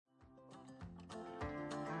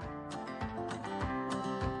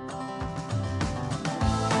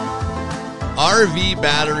RV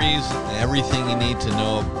batteries and everything you need to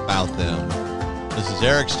know about them. This is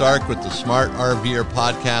Eric Stark with the Smart RVer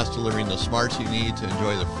podcast, delivering the smarts you need to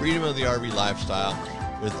enjoy the freedom of the RV lifestyle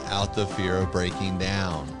without the fear of breaking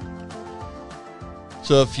down.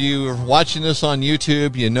 So if you're watching this on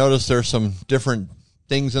YouTube, you notice there's some different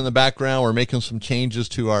things in the background. We're making some changes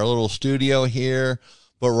to our little studio here,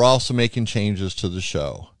 but we're also making changes to the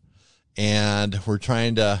show. And we're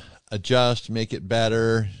trying to adjust, make it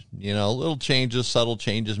better, little changes, subtle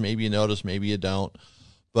changes. Maybe you notice, maybe you don't.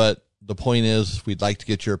 But the point is, we'd like to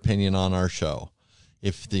get your opinion on our show.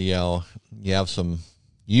 If you have some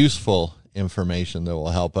useful information that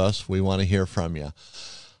will help us, we want to hear from you.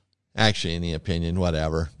 Actually, any opinion,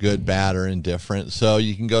 whatever, good, bad, or indifferent. So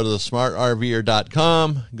you can go to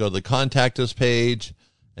thesmartrver.com, go to the Contact Us page,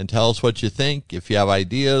 and tell us what you think. If you have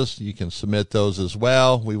ideas, you can submit those as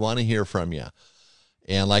well. We want to hear from you.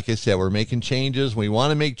 And like I said, we're making changes. We want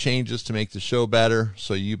to make changes to make the show better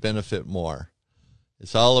so you benefit more.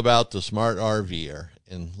 It's all about the Smart RVer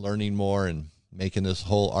and learning more and making this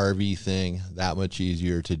whole RV thing that much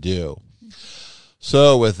easier to do.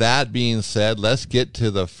 So with that being said, let's get to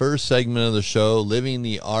the first segment of the show, Living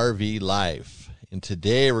the RV Life. And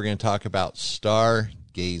today we're going to talk about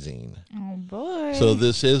stargazing. Oh, boy. So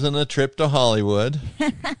this isn't a trip to Hollywood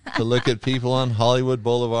to look at people on Hollywood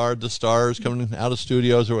Boulevard, the stars coming out of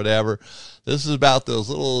studios or whatever. This is about those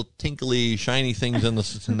little tinkly, shiny things in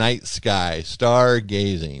the night sky,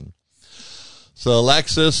 stargazing. So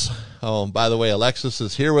Alexis, by the way, Alexis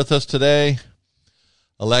is here with us today.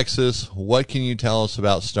 Alexis, what can you tell us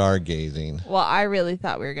about stargazing? Well, I really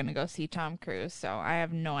thought we were going to go see Tom Cruise, so I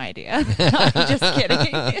have no idea. I'm just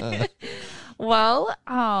kidding. Well,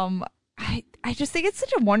 I just think it's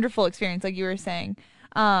such a wonderful experience, like you were saying.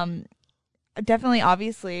 Definitely,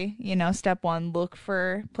 obviously, step one, look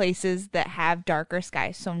for places that have darker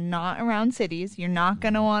skies. So not around cities. You're not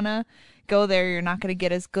going to want to go there. You're not going to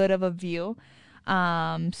get as good of a view.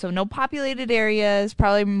 So no populated areas,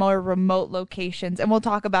 probably more remote locations. And we'll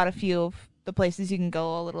talk about a few of the places you can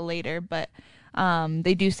go a little later. But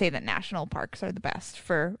they do say that national parks are the best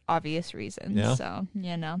for obvious reasons. Yeah. So,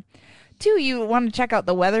 Two, you want to check out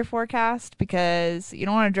the weather forecast because you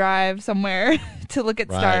don't want to drive somewhere to look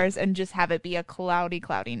at stars and just have it be a cloudy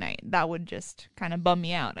night. That would just kind of bum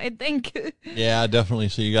me out, I think. Yeah, definitely.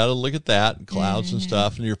 So you got to look at that, clouds and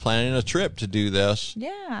stuff, and you're planning a trip to do this.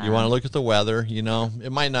 Yeah. You want to look at the weather,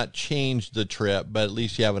 It might not change the trip, but at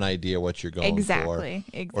least you have an idea what you're going for. Exactly.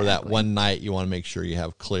 Or that one night you want to make sure you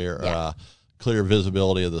have clear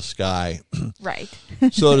visibility of the sky. Right.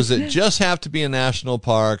 So does it just have to be in national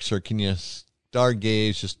parks, or can you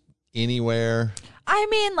stargaze just anywhere? I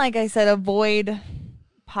mean, like I said, avoid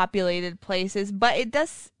populated places, but it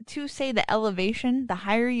does to say the elevation, the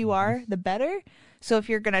higher you are, the better. So if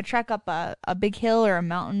you're going to trek up a big hill or a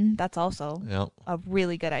mountain, that's also a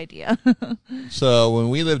really good idea. So when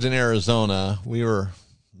we lived in Arizona, we were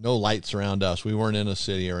no lights around us. We weren't in a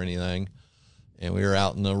city or anything. And we were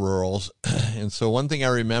out in the rurals. And so one thing I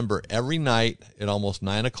remember, every night at almost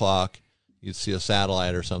 9 o'clock, you'd see a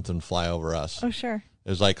satellite or something fly over us. Oh, sure. It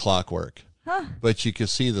was like clockwork. Huh. But you could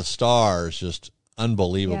see the stars, just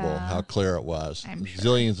unbelievable how clear it was. I'm sure.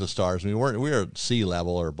 Zillions of stars. We were at sea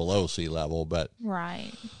level or below sea level, but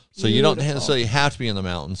right. So you don't necessarily have to be in the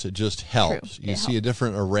mountains. It just helps. True. You see a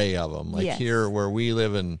different array of them. Like Yes. here where we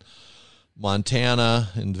live in Montana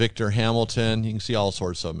and Victor Hamilton, you can see all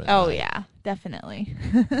sorts of them. Oh, yeah, definitely.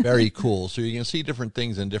 Very cool. So you can see different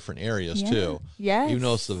things in different areas too. Yes. Even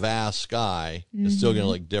though it's the vast sky, it's still going to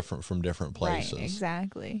look different from different places. Right,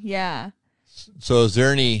 exactly. Yeah. So is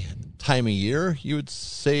there any time of year you would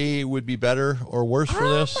say would be better or worse for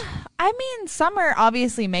this? I mean, summer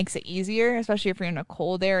obviously makes it easier, especially if you're in a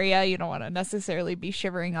cold area. You don't want to necessarily be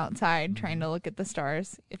shivering outside trying to look at the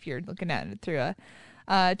stars if you're looking at it through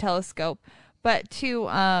a telescope. But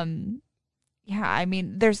I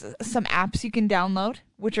mean, there's some apps you can download,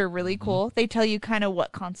 which are really cool. They tell you kind of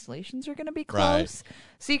what constellations are going to be close. Right.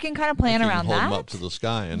 So you can kind of plan around that. Hold them up to the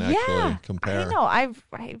sky and actually compare. I know. I've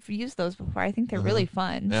used those before. I think they're really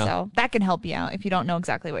fun. Yeah. So that can help you out if you don't know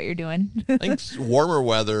exactly what you're doing. I think warmer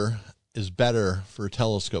weather is better for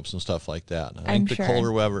telescopes and stuff like that. I think the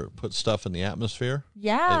colder weather puts stuff in the atmosphere.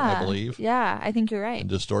 Yeah. I believe. Yeah, I think you're right. And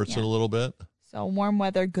distorts it a little bit. So warm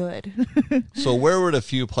weather, good. So where would a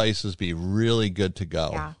few places be really good to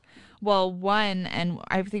go? Yeah. Well, one, and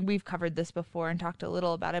I think we've covered this before and talked a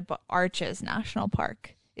little about it, but Arches National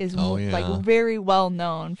Park is like very well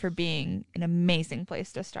known for being an amazing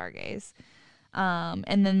place to stargaze.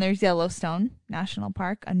 And then there's Yellowstone National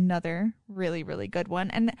Park, another really, really good one.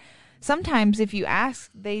 And sometimes if you ask,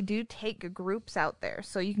 they do take groups out there.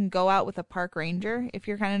 So you can go out with a park ranger if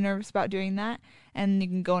you're kind of nervous about doing that. And you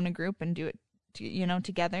can go in a group and do it,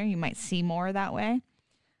 together. You might see more that way.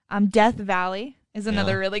 Death Valley is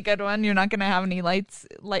another really good one. You're not going to have any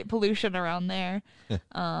light pollution around there.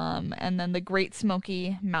 And then the Great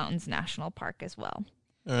Smoky Mountains National Park as well.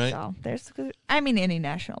 All right. So there's, any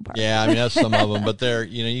national park. Yeah, that's some of them. But they're,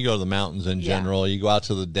 you go to the mountains in general. You go out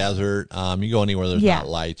to the desert. You go anywhere there's not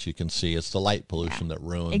lights, you can see. It's the light pollution that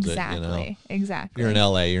ruins it. Exactly. If you're in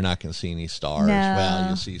L.A., you're not going to see any stars. No.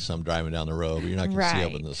 Well, you see some driving down the road, but you're not going to see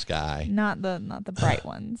up in the sky. Not the bright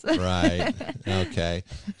ones. Right. Okay.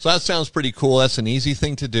 So that sounds pretty cool. That's an easy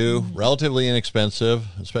thing to do, relatively inexpensive,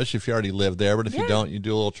 especially if you already live there. But if you don't, you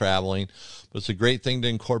do a little traveling. But it's a great thing to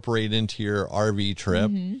incorporate into your RV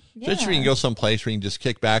trip. Especially if you can go someplace where you can just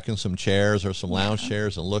kick back in some chairs or some lounge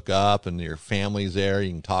chairs and look up, and your family's there.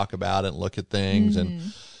 You can talk about it and look at things, and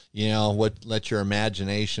let your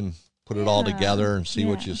imagination put it all together and see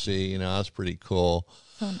what you see. That's pretty cool.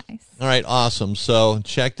 So nice. All right, awesome. So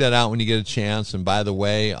check that out when you get a chance. And by the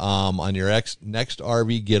way, on your next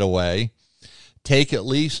RV getaway, take at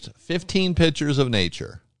least 15 pictures of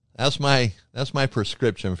nature. That's my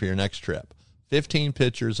prescription for your next trip. 15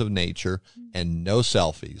 pictures of nature and no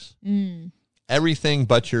selfies. Everything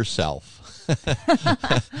but yourself.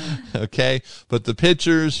 Okay? But the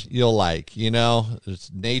pictures you'll like.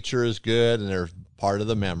 Nature is good, and they're part of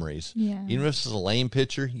the memories. Yeah. Even if it's a lame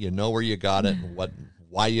picture, you know where you got it and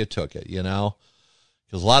why you took it, Because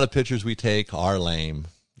a lot of pictures we take are lame.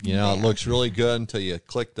 It looks really good until you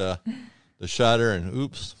click the shutter and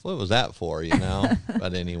oops, what was that for,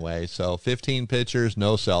 But anyway, so 15 pictures,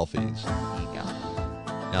 no selfies. There you go.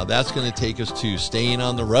 Now that's going to take us to staying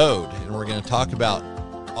on the road, and we're going to talk about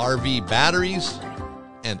RV batteries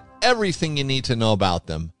and everything you need to know about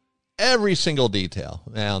them. Every single detail.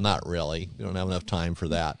 Well, not really. We don't have enough time for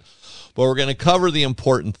that. But we're going to cover the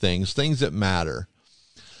important things that matter.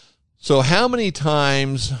 So how many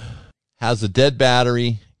times has a dead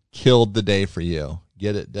battery killed the day for you?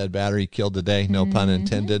 Get it? Dead battery killed the day? No pun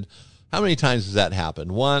intended. How many times has that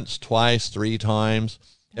happened? Once, twice, 3 times?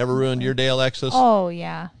 Ever ruined your day, Alexis? Oh,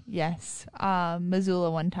 yeah. Yes. Missoula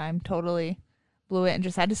one time totally blew it and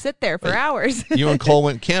just had to sit there for hours. You and Cole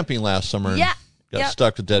went camping last summer and got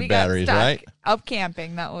stuck with dead batteries, right? Up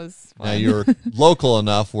camping. That was fun. Now, you were local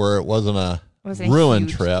enough where it wasn't a ruined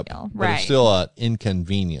trip, but it's still an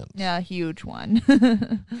inconvenience. Yeah, a huge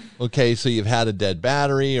one. Okay, so you've had a dead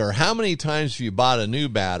battery, or how many times have you bought a new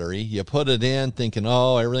battery, you put it in thinking,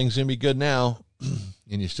 oh, everything's going to be good now,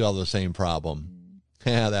 and you still have the same problem?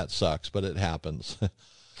 Yeah, that sucks, but it happens.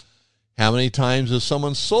 How many times has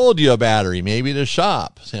someone sold you a battery, maybe to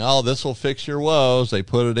shop, saying, oh, this will fix your woes? They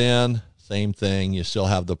put it in, same thing, you still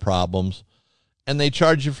have the problems, and they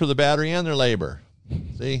charge you for the battery and their labor.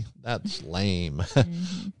 See, that's lame,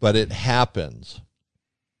 but it happens.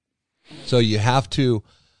 So you have to,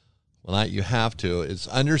 it's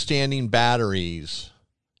understanding batteries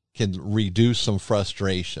can reduce some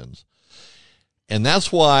frustrations. And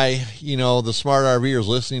that's why, the smart RVers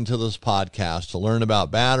listening to this podcast to learn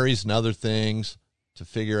about batteries and other things to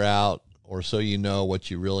figure out, or so you know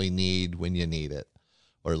what you really need when you need it,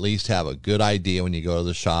 or at least have a good idea when you go to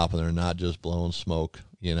the shop and they're not just blowing smoke,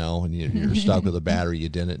 and you're stuck with a battery you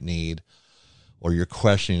didn't need, or you're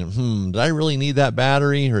questioning, did I really need that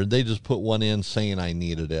battery, or did they just put one in saying I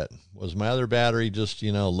needed it? Was my other battery just,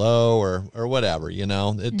 low or whatever,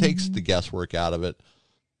 It takes the guesswork out of it.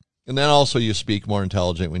 And then also you speak more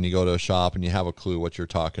intelligent when you go to a shop and you have a clue what you're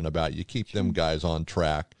talking about. You keep them guys on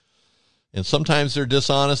track. And sometimes they're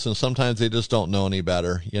dishonest and sometimes they just don't know any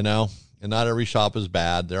better, And not every shop is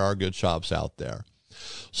bad. There are good shops out there.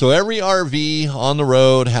 So every RV on the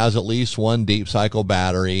road has at least one deep cycle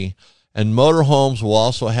battery, and motorhomes will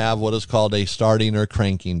also have what is called a starting or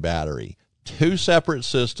cranking battery. 2 separate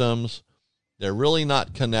systems. They're really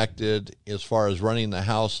not connected as far as running the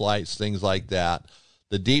house lights, things like that.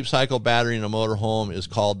 The deep cycle battery in a motorhome is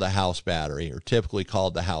called the house battery, or typically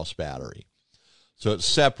called the house battery. So it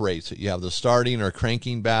separates it. You have the starting or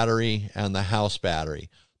cranking battery and the house battery.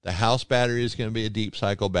 The house battery is going to be a deep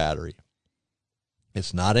cycle battery.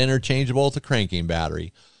 It's not interchangeable with the cranking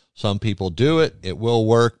battery. Some people do it. It will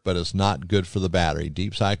work, but it's not good for the battery.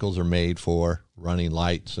 Deep cycles are made for running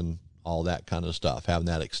lights and all that kind of stuff, having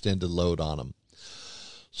that extended load on them.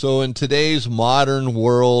 So in today's modern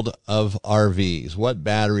world of RVs, what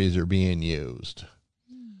batteries are being used?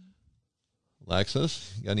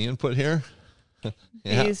 Alexis, got any input here?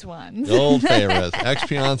 Yeah. These ones. The old favorites,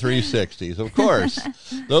 Expion 360s, of course.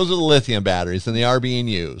 Those are the lithium batteries, and they are being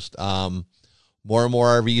used. More and more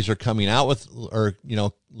RVs are coming out with, or,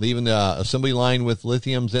 leaving the assembly line with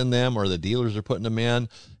lithiums in them, or the dealers are putting them in.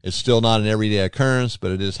 It's still not an everyday occurrence,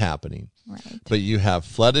 but it is happening. Right. But you have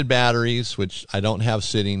flooded batteries, which I don't have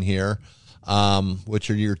sitting here, which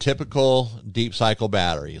are your typical deep cycle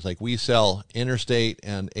batteries. Like we sell Interstate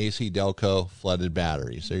and AC Delco flooded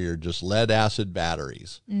batteries. They're your just lead acid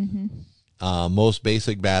batteries. Most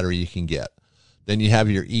basic battery you can get. Then you have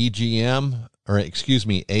your AGM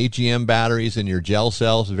batteries in your gel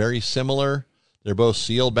cells, very similar. They're both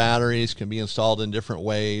sealed batteries, can be installed in different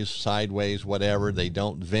ways, sideways, whatever. They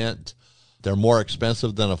don't vent. They're more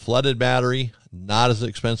expensive than a flooded battery, not as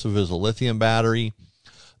expensive as a lithium battery.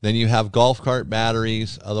 Then you have golf cart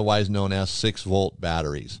batteries, otherwise known as 6-volt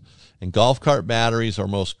batteries. And golf cart batteries are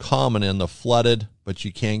most common in the flooded, but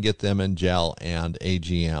you can get them in gel and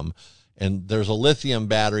AGM. And there's a lithium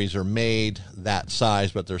batteries are made that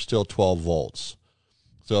size, but they're still 12 volts.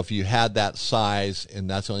 So if you had that size and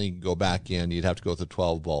that's only you can go back in, you'd have to go with a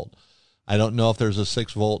 12 volt. I don't know if there's a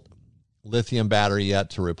 6-volt lithium battery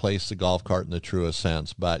yet to replace the golf cart in the truest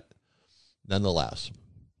sense, but nonetheless.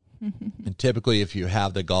 And typically if you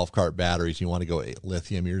have the golf cart batteries, you want to go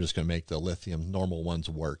lithium, you're just going to make the lithium normal ones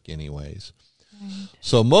work anyways. Right.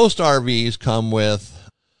 So most RVs come with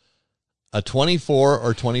a 24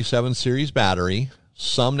 or 27 series battery.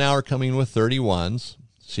 Some now are coming with 31s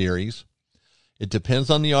series. It depends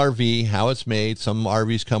on the RV, how it's made. Some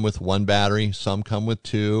RVs come with 1 battery. Some come with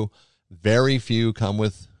 2. Very few come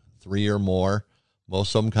with 3 or more.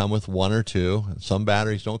 Most of them come with 1 or 2. Some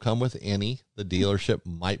batteries don't come with any. The dealership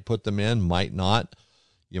might put them in, might not.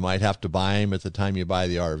 You might have to buy them at the time you buy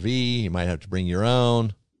the RV. You might have to bring your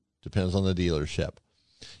own. Depends on the dealership.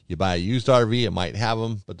 You buy a used RV, it might have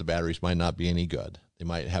them, but the batteries might not be any good. They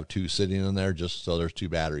might have 2 sitting in there just so there's 2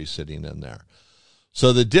 batteries sitting in there.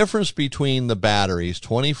 So the difference between the batteries,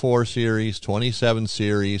 24 series, 27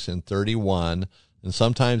 series, and 31, and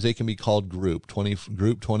sometimes they can be called group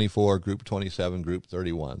 24, group 27, group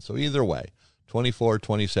 31. So either way, 24,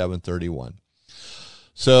 27, 31.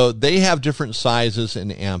 So they have different sizes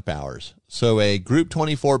and amp hours. So a group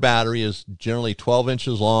 24 battery is generally 12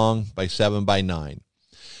 inches long by 7 by 9.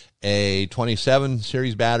 A 27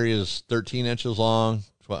 series battery is 13 inches long,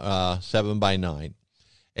 7 by 9.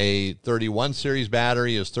 A 31 series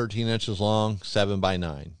battery is 13 inches long, 7 by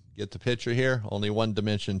 9. Get the picture here? Only one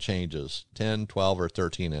dimension changes, 10, 12, or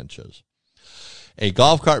 13 inches. A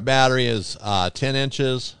golf cart battery is 10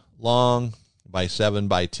 inches long by 7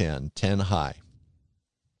 by 10, 10 high.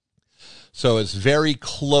 So it's very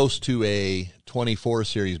close to a 24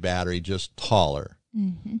 series battery, just taller.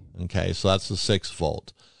 Okay, so that's the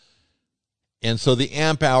 6-volt. And so the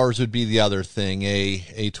amp hours would be the other thing.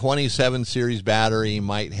 A 27 series battery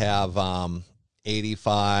might have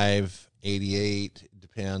 85, 88,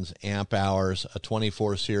 depends, amp hours. A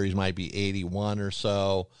 24 series might be 81 or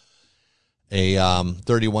so. A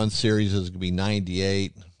 31 series is going to be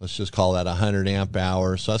 98. Let's just call that 100 amp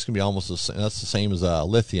hours. So that's going to be almost that's the same as a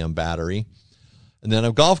lithium battery. And then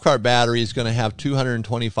a golf cart battery is going to have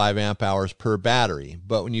 225 amp hours per battery.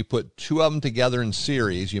 But when you put 2 of them together in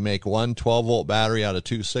series, you make one 12-volt battery out of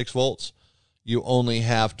 2 6-volts, you only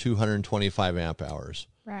have 225 amp hours.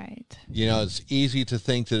 Right. It's easy to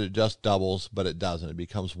think that it just doubles, but it doesn't. It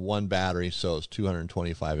becomes one battery, so it's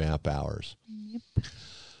 225 amp hours. Yep.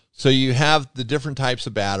 So you have the different types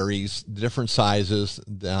of batteries, the different sizes,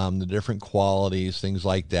 the different qualities, things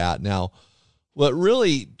like that. Now, what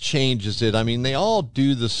really changes it, they all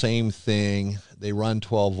do the same thing. They run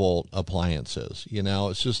 12-volt appliances.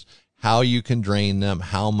 It's just how you can drain them,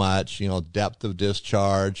 how much, depth of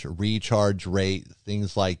discharge, recharge rate,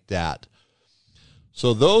 things like that.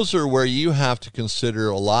 So those are where you have to consider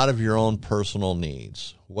a lot of your own personal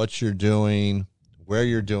needs, what you're doing, where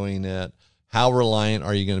you're doing it, how reliant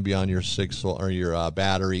are you going to be on your 6-volt or your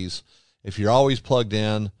batteries. If you're always plugged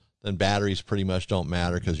in, then batteries pretty much don't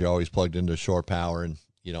matter because you're always plugged into shore power and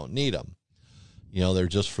you don't need them. They're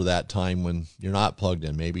just for that time when you're not plugged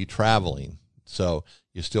in, maybe traveling. So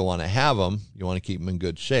you still want to have them. You want to keep them in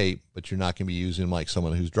good shape, but you're not going to be using them like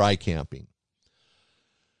someone who's dry camping.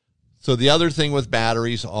 So the other thing with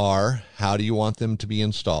batteries are, how do you want them to be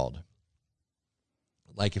installed?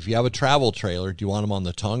 Like if you have a travel trailer, do you want them on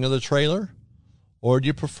the tongue of the trailer? Or do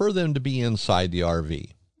you prefer them to be inside the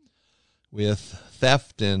RV? With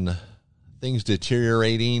theft and things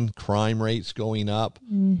deteriorating, crime rates going up,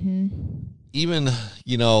 even,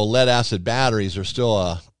 lead acid batteries are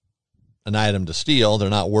still an item to steal. They're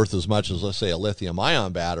not worth as much as, let's say, a lithium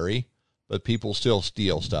ion battery, but people still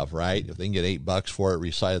steal stuff, right? If they can get $8 for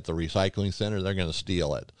it at the recycling center, they're going to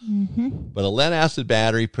steal it. But a lead acid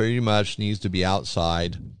battery pretty much needs to be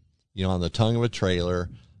outside. on the tongue of a trailer.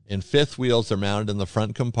 In fifth wheels, they're mounted in the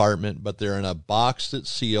front compartment, but they're in a box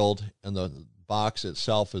that's sealed, and the box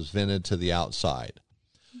itself is vented to the outside.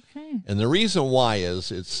 Okay. And the reason why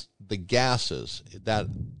is it's the gases. That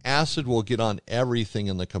acid will get on everything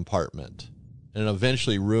in the compartment and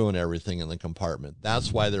eventually ruin everything in the compartment.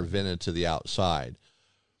 That's why they're vented to the outside.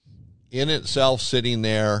 In itself, sitting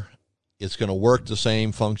there, it's going to work the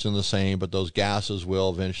same, function the same, but those gases will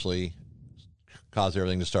eventually cause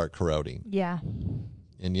everything to start corroding. Yeah.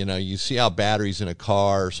 And, you see how batteries in a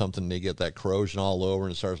car or something, they get that corrosion all over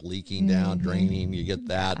and it starts leaking down, draining. You get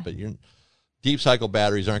that, but deep cycle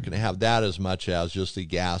batteries aren't going to have that as much as just the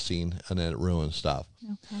gassing, and then it ruins stuff.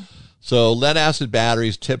 Okay. So lead acid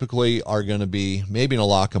batteries typically are going to be maybe in a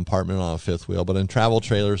lock compartment on a fifth wheel, but in travel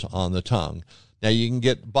trailers on the tongue. Now you can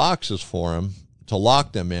get boxes for them to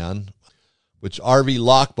lock them in, which RV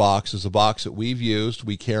Lock Box is a box that we've used.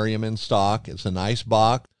 We carry them in stock. It's a nice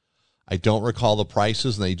box. I don't recall the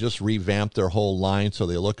prices, and they just revamped their whole line, so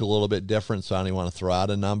they look a little bit different, so I don't even want to throw out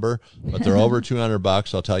a number. But they're over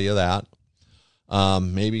 $200, I'll tell you that.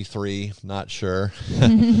 Maybe $300, not sure.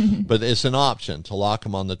 But it's an option to lock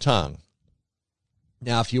them on the tongue.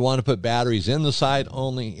 Now, if you want to put batteries in the side,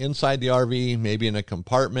 only inside the RV, maybe in a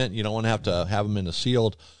compartment, you don't want to have them in a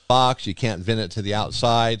sealed box. You can't vent it to the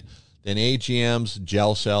outside. Then AGMs,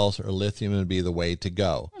 gel cells, or lithium would be the way to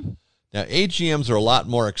go. Now, AGMs are a lot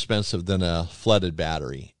more expensive than a flooded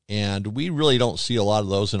battery, and we really don't see a lot of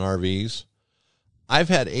those in RVs. I've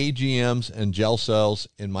had AGMs and gel cells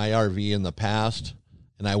in my RV in the past,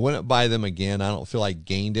 and I wouldn't buy them again. I don't feel I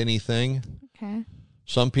gained anything. Okay.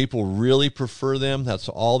 Some people really prefer them. That's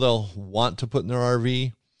all they'll want to put in their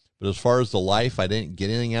RV. But as far as the life, I didn't get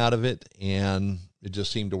anything out of it, and it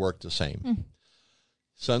just seemed to work the same.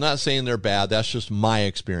 So I'm not saying they're bad. That's just my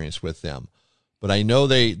experience with them. But I know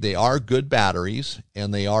they are good batteries,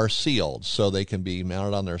 and they are sealed, so they can be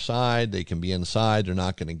mounted on their side. They can be inside. They're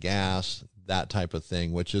not going to gas, that type of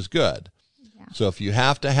thing, which is good. Yeah. So if you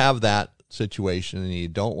have to have that situation and you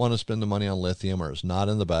don't want to spend the money on lithium, or it's not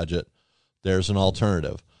in the budget, there's an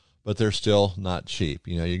alternative. But they're still not cheap.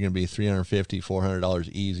 You're going to be $350, $400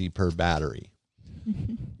 easy per battery.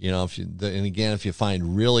 If you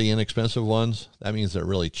find really inexpensive ones, that means they're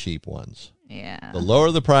really cheap ones. Yeah. The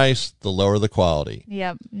lower the price, the lower the quality.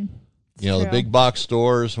 Yep. The big box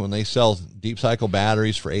stores, when they sell deep cycle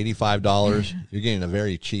batteries for $85, you're getting a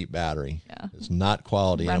very cheap battery. Yeah. It's not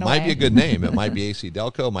quality. And it might be a good name. It might be AC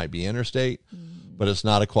Delco, it might be Interstate, but it's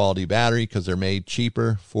not a quality battery because they're made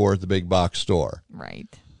cheaper for the big box store.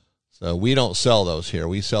 Right. So we don't sell those here.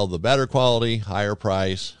 We sell the better quality, higher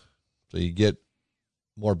price, so you get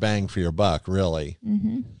more bang for your buck, really.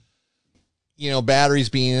 Batteries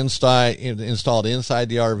being installed inside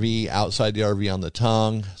the RV, outside the RV on the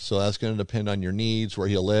tongue. So that's going to depend on your needs, where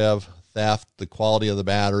you live, theft, the quality of the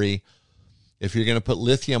battery. If you're going to put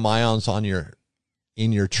lithium ions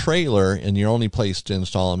in your trailer and your only place to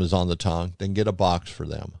install them is on the tongue, then get a box for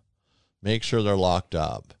them. Make sure they're locked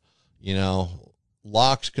up.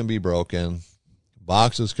 Locks can be broken.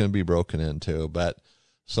 Boxes can be broken into, but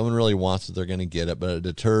someone really wants it, they're going to get it. But it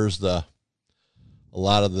deters a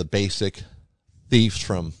lot of the basic thieves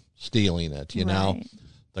from stealing it, Right.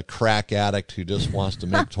 The crack addict who just wants to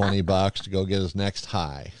make $20 to go get his next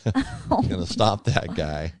high. Going to stop that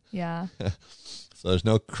guy. Yeah. So there's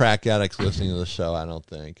no crack addicts listening to the show, I don't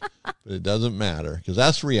think. But it doesn't matter, because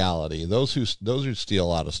that's reality. Those who steal a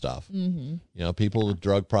lot of stuff. People with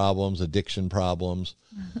drug problems, addiction problems.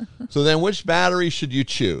 So then which battery should you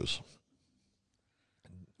choose?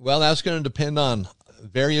 Well, that's going to depend on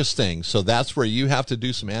various things. So that's where you have to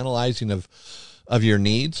do some analyzing of your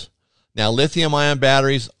needs. Now, lithium ion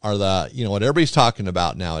batteries are what everybody's talking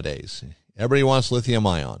about nowadays. Everybody wants lithium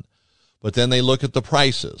ion, but then they look at the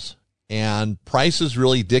prices, and prices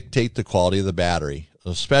really dictate the quality of the battery,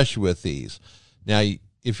 especially with these. Now,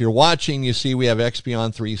 if you're watching, you see we have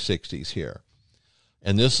Expion 360s here,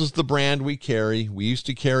 and this is the brand we carry. We used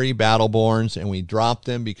to carry Battleborns, and we dropped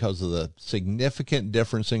them because of the significant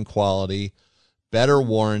difference in quality, better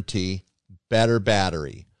warranty, better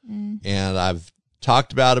battery. And I've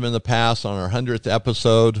talked about them in the past. On our 100th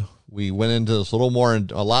episode, we went into this a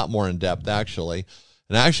lot more in depth, actually.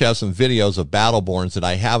 And I actually have some videos of Battleborns that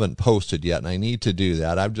I haven't posted yet, and I need to do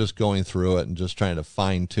that. I'm just going through it and just trying to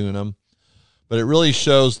fine-tune them. But it really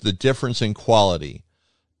shows the difference in quality.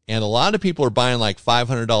 And a lot of people are buying like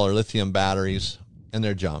 $500 lithium batteries, and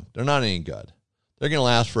they're junk. They're not any good. They're going to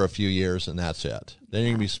last for a few years, and that's it. Then you're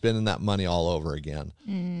going to be spending that money all over again.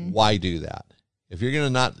 Why do that? If you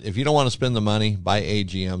don't want to spend the money, buy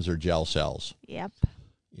AGMs or gel cells. Yep.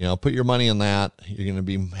 Put your money in that. You're going to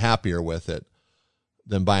be happier with it.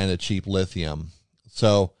 than buying a cheap lithium.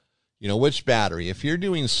 So, which battery? If you're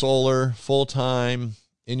doing solar full time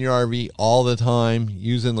in your RV all the time,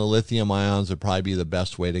 using the lithium ions would probably be the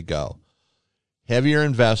best way to go. Heavier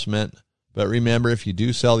investment, but remember, if you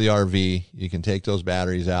do sell the RV, you can take those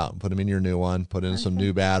batteries out and put them in your new one, put in some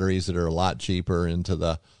new batteries that are a lot cheaper into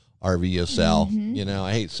the RV you sell.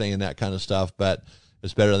 I hate saying that kind of stuff, but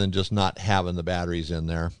it's better than just not having the batteries in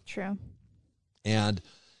there. True. And,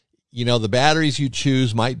 the batteries you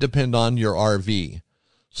choose might depend on your RV.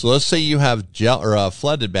 So let's say you have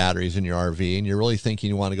flooded batteries in your RV and you're really thinking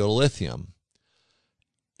you want to go to lithium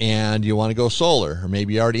and you want to go solar, or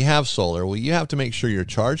maybe you already have solar. Well, you have to make sure your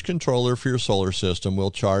charge controller for your solar system will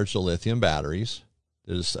charge the lithium batteries.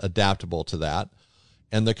 It is adaptable to that.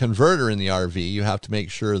 And the converter in the RV, you have to make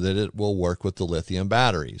sure that it will work with the lithium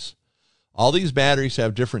batteries. All these batteries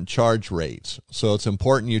have different charge rates, so it's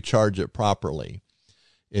important you charge it properly.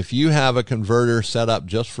 If you have a converter set up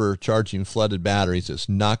just for charging flooded batteries, it's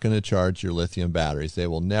not going to charge your lithium batteries. They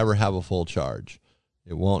will never have a full charge.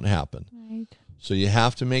 It won't happen. Right. So you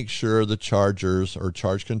have to make sure the chargers or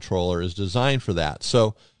charge controller is designed for that.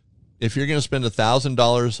 So if you're going to spend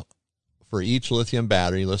 $1,000 for each lithium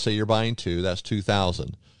battery, let's say you're buying 2, that's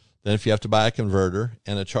 $2,000. Then if you have to buy a converter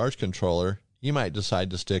and a charge controller, you might decide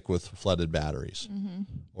to stick with flooded batteries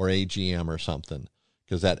or AGM or something,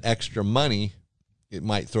 because that extra money, it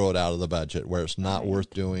might throw it out of the budget where it's not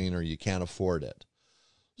worth doing or you can't afford it.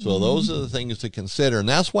 So those are the things to consider, and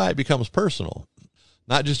that's why it becomes personal.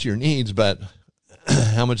 Not just your needs, but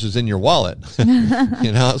how much is in your wallet.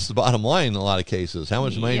 It's the bottom line in a lot of cases. How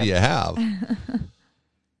much money do you have?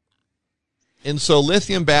 And so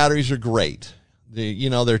lithium batteries are great.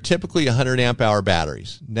 They're typically 100 amp hour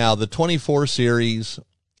batteries. Now, the 24 series,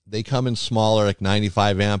 they come in smaller, like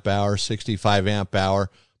 95 amp hour, 65 amp hour,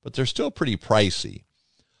 but they're still pretty pricey.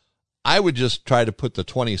 I would just try to put the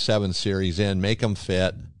 27 series in, make them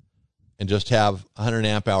fit, and just have 100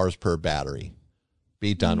 amp hours per battery.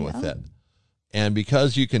 Be done with it. And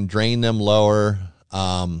because you can drain them lower,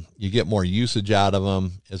 you get more usage out of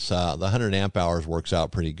them. It's the 100 amp hours works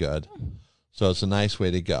out pretty good. So it's a nice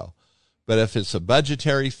way to go. But if it's a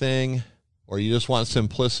budgetary thing or you just want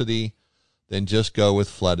simplicity, then just go with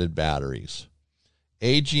flooded batteries.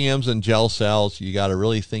 AGMs and gel cells, you got to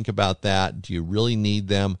really think about that. Do you really need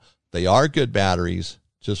them? They are good batteries.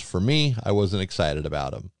 Just for me, I wasn't excited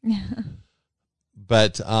about them.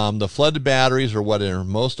 But the flooded batteries are what in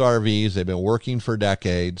most RVs. They've been working for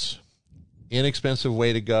decades. Inexpensive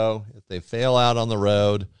way to go. If they fail out on the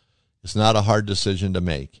road, it's not a hard decision to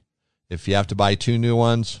make. If you have to buy 2 new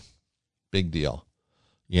ones, big deal.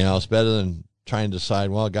 It's better than trying to decide,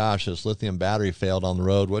 well, gosh, this lithium battery failed on the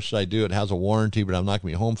road. What should I do? It has a warranty, but I'm not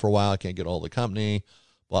going to be home for a while. I can't get a hold of the company,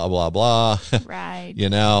 blah, blah, blah. Right.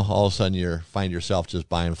 All of a sudden you find yourself just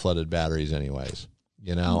buying flooded batteries anyways,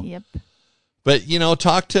 Yep. But,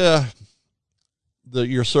 talk to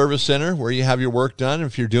your service center where you have your work done.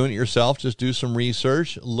 If you're doing it yourself, just do some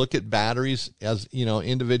research. Look at batteries as,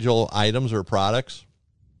 individual items or products.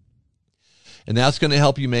 And that's going to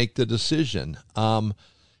help you make the decision.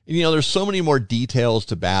 There's so many more details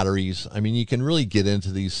to batteries. I mean, you can really get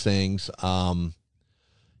into these things.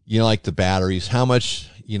 Like the batteries, how much,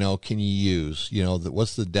 can you use?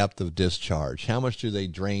 What's the depth of discharge? How much do they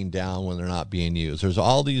drain down when they're not being used? There's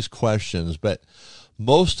all these questions, but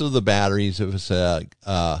most of the batteries, if it's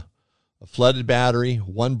a flooded battery,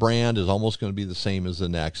 one brand is almost going to be the same as the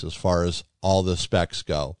next as far as all the specs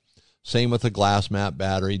go. Same with a glass mat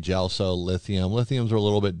battery, gel cell, lithium. Lithiums are a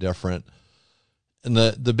little bit different. And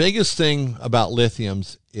the biggest thing about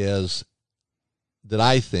lithiums is that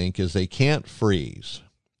I think is they can't freeze,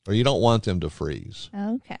 or you don't want them to freeze.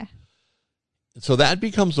 Okay. So that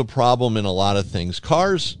becomes a problem in a lot of things.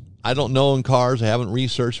 Cars, I don't know in cars, I haven't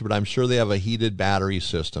researched, but I'm sure they have a heated battery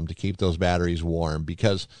system to keep those batteries warm,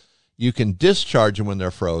 because you can discharge them when they're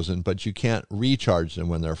frozen, but you can't recharge them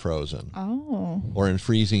when they're frozen. Oh. Or in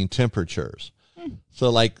freezing temperatures. So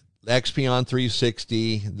like Expion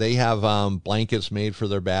 360, they have blankets made for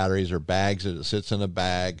their batteries, or bags that it sits in a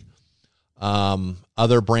bag.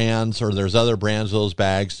 Other brands, or there's other brands of those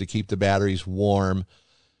bags to keep the batteries warm.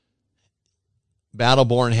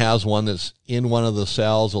 Battleborn has one that's in one of the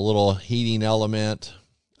cells, a little heating element.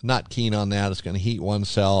 Not keen on that. It's going to heat one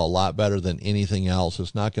cell a lot better than anything else.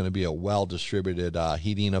 It's not going to be a well-distributed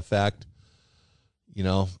heating effect.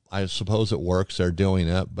 I suppose it works. They're doing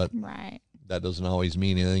it, but right. That doesn't always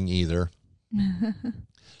mean anything either.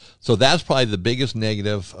 So that's probably the biggest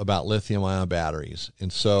negative about lithium-ion batteries.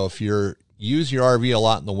 And so if you use your RV a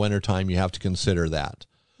lot in the wintertime, you have to consider that.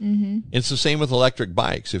 It's the same with electric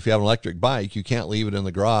bikes. If you have an electric bike, you can't leave it in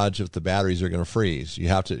the garage if the batteries are going to freeze. You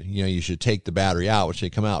have to, you should take the battery out, which they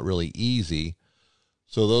come out really easy.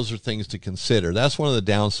 So those are things to consider. That's one of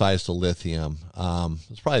the downsides to lithium.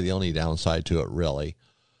 It's probably the only downside to it, really.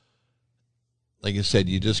 Like I said,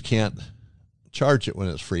 you just can't charge it when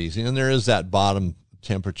it's freezing. And there is that bottom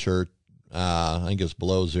temperature, I think it's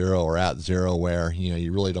below zero or at zero, where,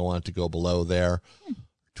 you really don't want it to go below there.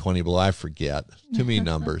 20 below, I forget. Too many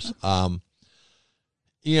numbers. And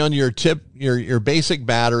your basic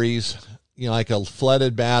batteries, like a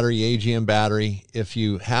flooded battery, AGM battery, if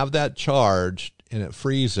you have that charged and it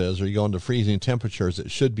freezes or you go into freezing temperatures, it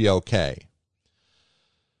should be okay.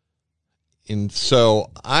 And so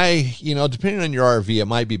depending on your RV, it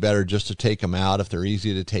might be better just to take them out if they're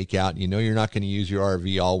easy to take out. You're not going to use your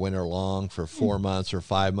RV all winter long for 4 months or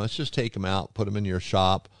 5 months. Just take them out, put them in your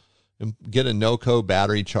shop, and get a NOCO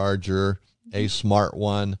battery charger, a smart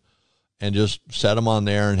one, and just set them on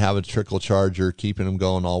there and have a trickle charger, keeping them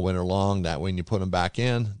going all winter long. That way, when you put them back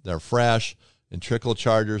in, they're fresh. And trickle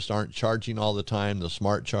chargers aren't charging all the time. The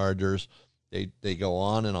smart chargers, they go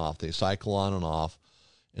on and off. They cycle on and off.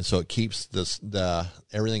 And so it keeps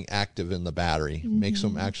everything active in the battery, makes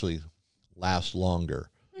them actually last longer.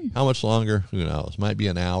 How much longer? Who knows? Might be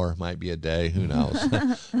an hour, might be a day. Who knows?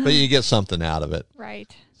 But you get something out of it. Right.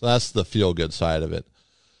 So that's the feel-good side of it.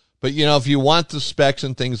 But, if you want the specs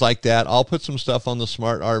and things like that, I'll put some stuff on the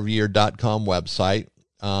smartrver.com website.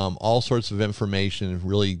 All sorts of information,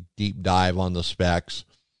 really deep dive on the specs,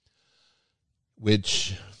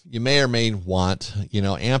 which you may or may want.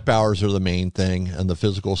 Amp hours are the main thing, and the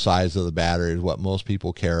physical size of the battery is what most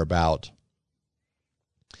people care about.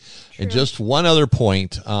 True. And just one other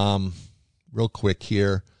point, real quick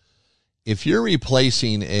here. If you're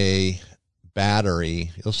replacing a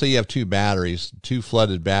battery, let's say you have two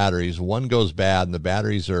flooded batteries, one goes bad and the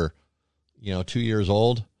batteries are, 2 years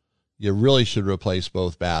old, you really should replace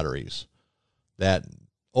both batteries. That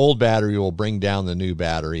old battery will bring down the new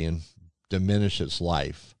battery and diminish its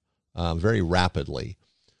life very rapidly.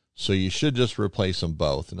 So you should just replace them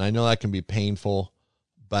both. And I know that can be painful,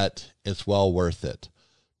 but it's well worth it.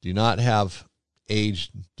 Do not have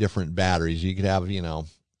aged different batteries. You could have,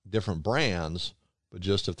 different brands, but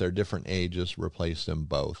just if they're different ages, replace them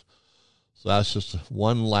both. So that's just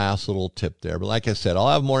one last little tip there. But like I said, I'll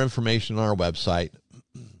have more information on our website.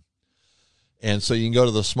 And so you can go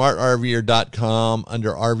to the smartrver.com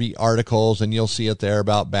under RV articles, and you'll see it there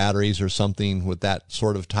about batteries or something with that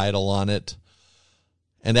sort of title on it.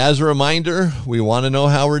 And as a reminder, we want to know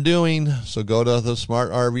how we're doing. So go to the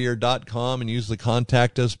smartrver.com and use the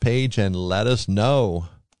contact us page and let us know.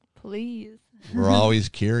 Please. We're always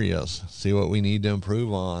curious. See what we need to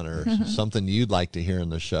improve on or something you'd like to hear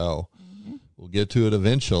in the show. We'll get to it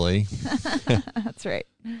eventually. That's right.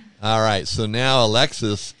 All right. So now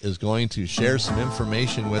Alexis is going to share some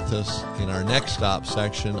information with us in our next stop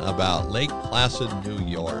section about Lake Placid, New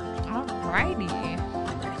York. All righty.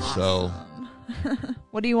 So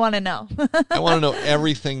what do you want to know? I want to know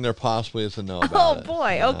everything there possibly is to know about it. Oh,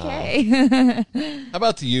 boy. Okay. How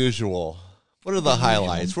about the usual? What are the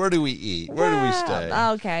highlights? Where do we eat? Where do we stay?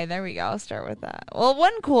 Okay, there we go. I'll start with that. Well,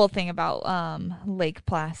 one cool thing about Lake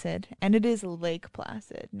Placid, and it is Lake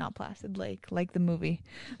Placid, not Placid Lake, like the movie.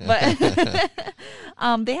 But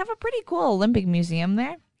they have a pretty cool Olympic museum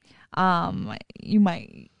there.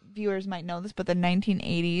 Viewers might know this, but the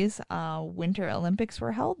 1980s Winter Olympics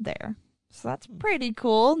were held there. So that's pretty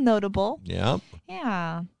cool, notable. Yeah.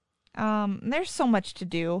 Yeah. There's so much to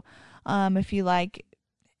do. If you like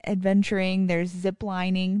adventuring, there's zip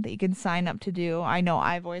lining that you can sign up to do. I know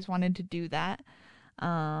I've always wanted to do that.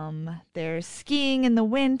 There's skiing in the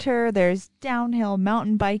winter. There's downhill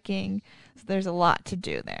mountain biking. So there's a lot to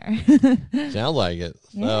do there. Sounds like it.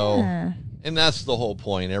 So, yeah. And that's the whole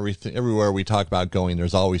point. Everywhere we talk about going,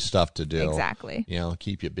 there's always stuff to do. Exactly.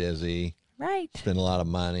 Keep you busy. Right. Spend a lot of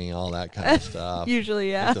money, all that kind of stuff. Usually,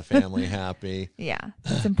 yeah. Make the family happy. Yeah,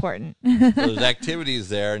 it's important. So there's activities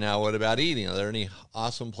there. Now, what about eating? Are there any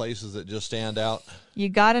awesome places that just stand out? You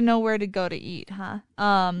got to know where to go to eat, huh?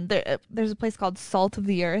 There's a place called Salt of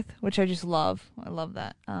the Earth, which I just love. I love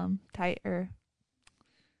that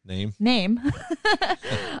Name.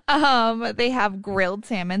 They have grilled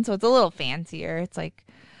salmon, so it's a little fancier. It's like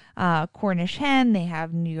Cornish hen. They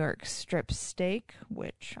have New York strip steak,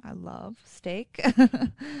 which I love steak.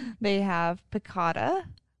 They have piccata.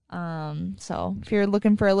 So if you're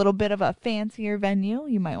looking for a little bit of a fancier venue,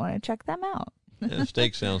 you might want to check them out. Yeah,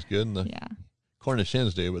 steak sounds good. And yeah. Cornish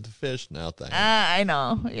hens do, but the fish, no thanks. I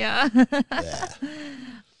know. Yeah. Yeah.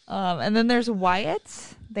 And then there's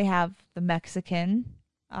Wyatt's. They have the Mexican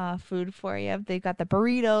food for you. They've got the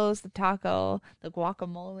burritos, the taco, the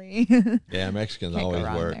guacamole. Yeah, Mexican Can't go always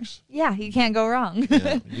wrong works. there. Yeah, you can't go wrong.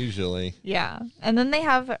 Yeah, usually. Yeah. And then they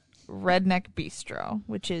have Redneck Bistro,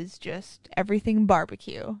 which is just everything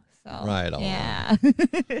barbecue. So, Right on. Yeah.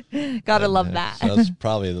 Gotta love that. So that's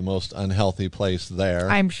probably the most unhealthy place there.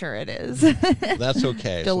 I'm sure it is. That's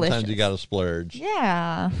okay. Delicious. Sometimes you got to splurge.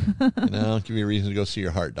 Yeah. Give you a reason to go see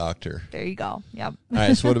your heart doctor. There you go. Yep. All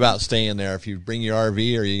right, so what about staying there? If you bring your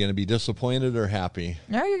RV, are you going to be disappointed or happy?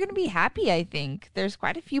 No, you're going to be happy, I think. There's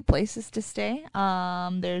quite a few places to stay.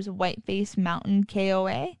 There's Whiteface Mountain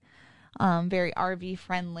KOA. Very RV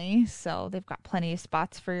friendly, so they've got plenty of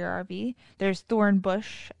spots for your RV. There's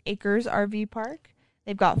Thornbush Acres RV Park.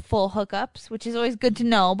 They've got full hookups, which is always good to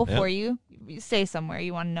know before you stay somewhere.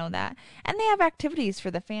 You want to know that. And they have activities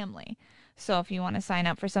for the family. So if you want to sign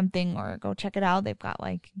up for something or go check it out, they've got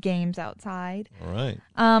like games outside. All right.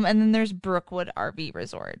 And then there's Brookwood RV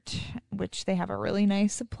Resort, which they have a really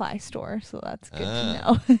nice supply store, so that's good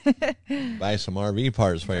to know. Buy some RV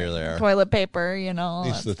parts while you're there. Toilet paper, all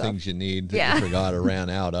These are the stuff. things you need that you forgot or ran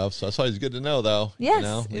out of. So that's always good to know, though. Yes,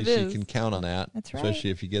 At it least you is. can count on that. That's right. Especially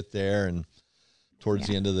if you get there and towards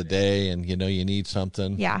the end of the day and you need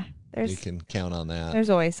something. Yeah, You can count on that. there's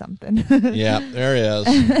always something. Yeah, there is.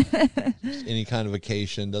 Just any kind of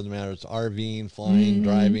vacation, doesn't matter. It's RVing, flying,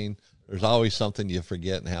 driving. There's always something you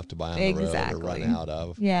forget and have to buy on the road or run out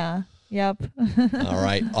of. Yeah. Yep. All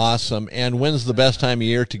right, awesome. And when's the best time of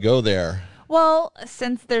year to go there? Well,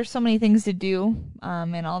 since there's so many things to do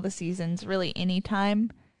in all the seasons, really any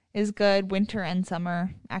time is good. Winter and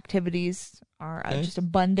summer activities are just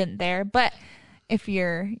abundant there. But if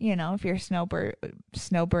you're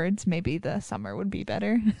snowbirds, maybe the summer would be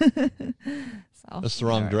better. So That's the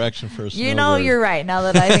wrong direction for a snowbird. You're right now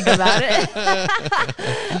that I think about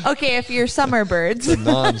it. Okay, if you're summerbirds. The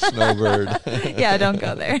non-snowbird. Yeah, don't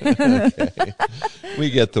go there. Okay. We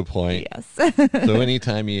get the point. Yes. So any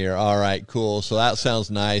time of year. All right, cool. So that sounds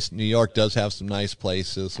nice. New York does have some nice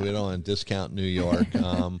places, so we don't want to discount New York.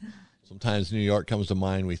 Sometimes New York comes to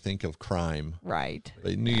mind, we think of crime. Right.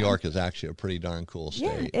 But New York is actually a pretty darn cool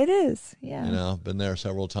state. Yeah, it is. Yeah. Been there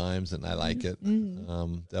several times, and I like it.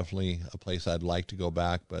 Definitely a place I'd like to go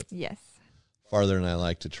back, but Yes. farther than I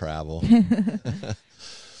like to travel.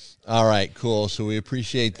 All right, cool. So we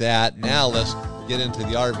appreciate that. Now let's get into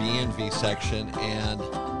the RV Envy section, and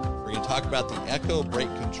we're going to talk about the Echo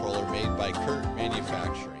brake controller made by Kurt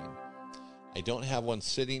Manufacturing. I don't have one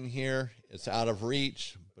sitting here. It's out of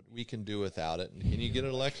reach, but we can do without it. Can you get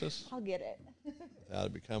it, Alexis? I'll get it. Without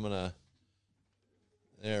it becoming a...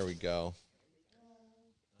 There we go.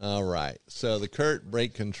 All right. So the Kurt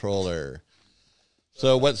brake controller.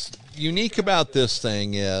 So what's unique about this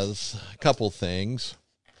thing is a couple things.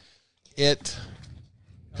 It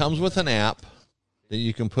comes with an app that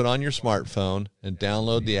you can put on your smartphone and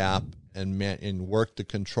download the app and work the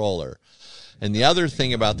controller. And the other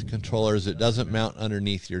thing about the controller is it doesn't mount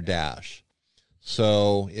underneath your dash.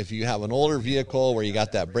 So if you have an older vehicle where you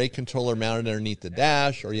got that brake controller mounted underneath the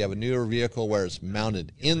dash, or you have a newer vehicle where it's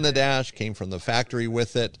mounted in the dash, came from the factory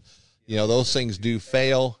with it, those things do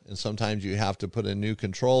fail, and sometimes you have to put a new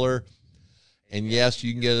controller. And yes,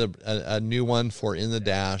 you can get a new one for in the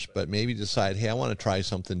dash, but maybe decide, hey, I want to try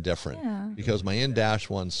something different because my in-dash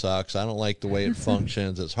one sucks. I don't like the way it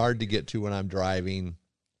functions. It's hard to get to when I'm driving.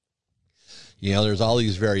 There's all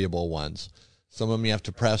these variable ones. Some of them you have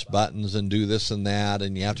to press buttons and do this and that,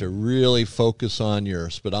 and you have to really focus on your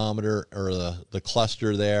speedometer or the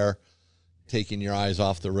cluster there, taking your eyes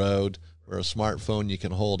off the road. Or a smartphone you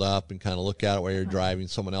can hold up and kind of look at it while you're driving.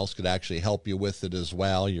 Someone else could actually help you with it as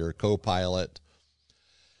well, your co-pilot.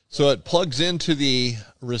 So it plugs into the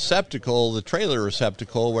receptacle, the trailer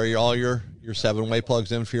receptacle, where all your 7-way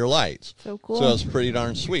plugs in for your lights. So cool. So it's pretty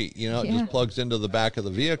darn sweet. It just plugs into the back of the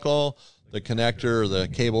vehicle. The connector, the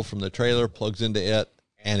cable from the trailer plugs into it,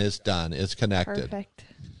 and it's done. It's connected. Perfect.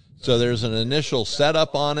 So there's an initial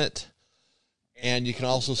setup on it. And you can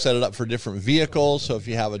also set it up for different vehicles. So if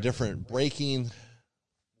you have a different braking,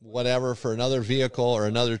 whatever, for another vehicle or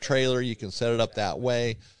another trailer, you can set it up that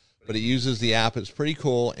way. But it uses the app. It's pretty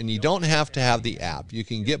cool. And you don't have to have the app. You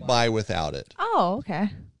can get by without it. Oh, okay.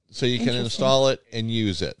 So you can install it and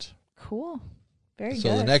use it. Cool. Very good.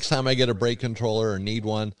 So the next time I get a brake controller or need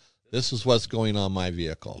one, this is what's going on my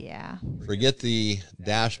vehicle. Yeah. Forget the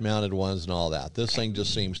dash-mounted ones and all that. This thing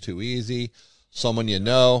just seems too easy. Someone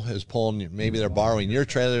is pulling, maybe they're borrowing your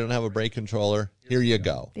trailer, they don't have a brake controller. Here you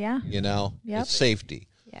go. Yeah. It's safety.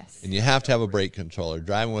 Yes. And you have to have a brake controller.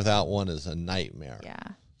 Driving without one is a nightmare. Yeah.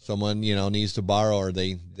 someone, needs to borrow, or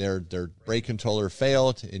their brake controller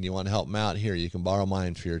failed and you want to help them out, here, you can borrow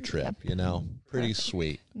mine for your trip, Pretty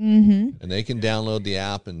sweet. Mm-hmm. And they can download the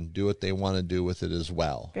app and do what they want to do with it as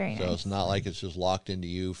well. Very so nice. It's not like it's just locked into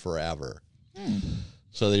you forever.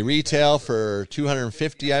 So they retail for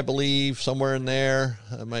 $250, I believe, somewhere in there.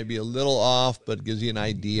 It might be a little off, but it gives you an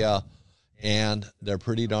idea. And they're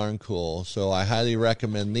pretty darn cool. So I highly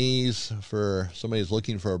recommend these for somebody who's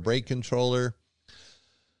looking for a brake controller.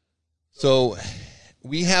 So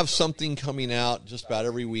we have something coming out just about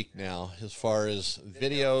every week now as far as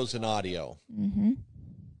videos and audio. Mm-hmm.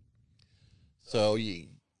 So the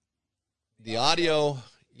audio,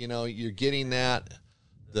 you're getting that.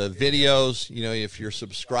 The videos, if you're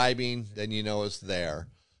subscribing, then it's there.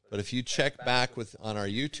 But if you check back on our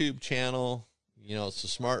YouTube channel, it's the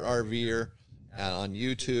Smart RVer on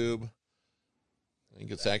YouTube. I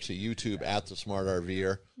think it's actually YouTube at the Smart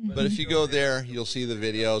RVer. Mm-hmm. But if you go there, you'll see the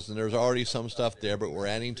videos, and there's already some stuff there, but we're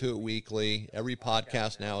adding to it weekly. Every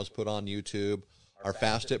podcast now is put on YouTube. Our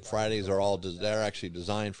Fast Tip Fridays they're actually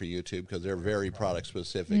designed for YouTube because they're very product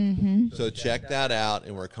specific. Mm-hmm. So check that out,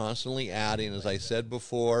 and we're constantly adding, as I said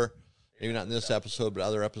before, maybe not in this episode, but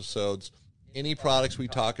other episodes, any products we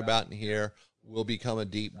talk about in here will become a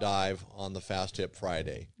deep dive on the Fast Tip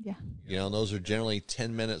Friday. Yeah. And those are generally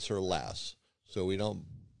 10 minutes or less. So we don't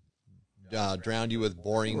drown you with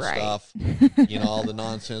boring stuff, all the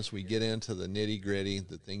nonsense. We get into the nitty gritty,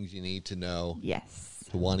 the things you need to know. Yes.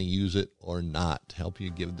 To want to use it or not, to help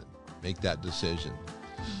you make that decision.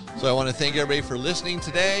 So I want to thank everybody for listening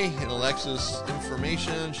today and Alexa's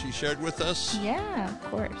information she shared with us. Yeah, of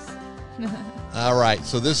course. All right,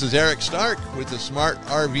 so this is Eric Stark with the Smart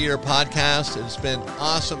RVer podcast. It's been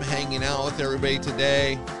awesome hanging out with everybody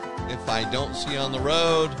today. If I don't see you on the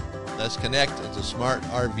road, let's connect at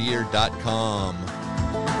thesmartrver.com.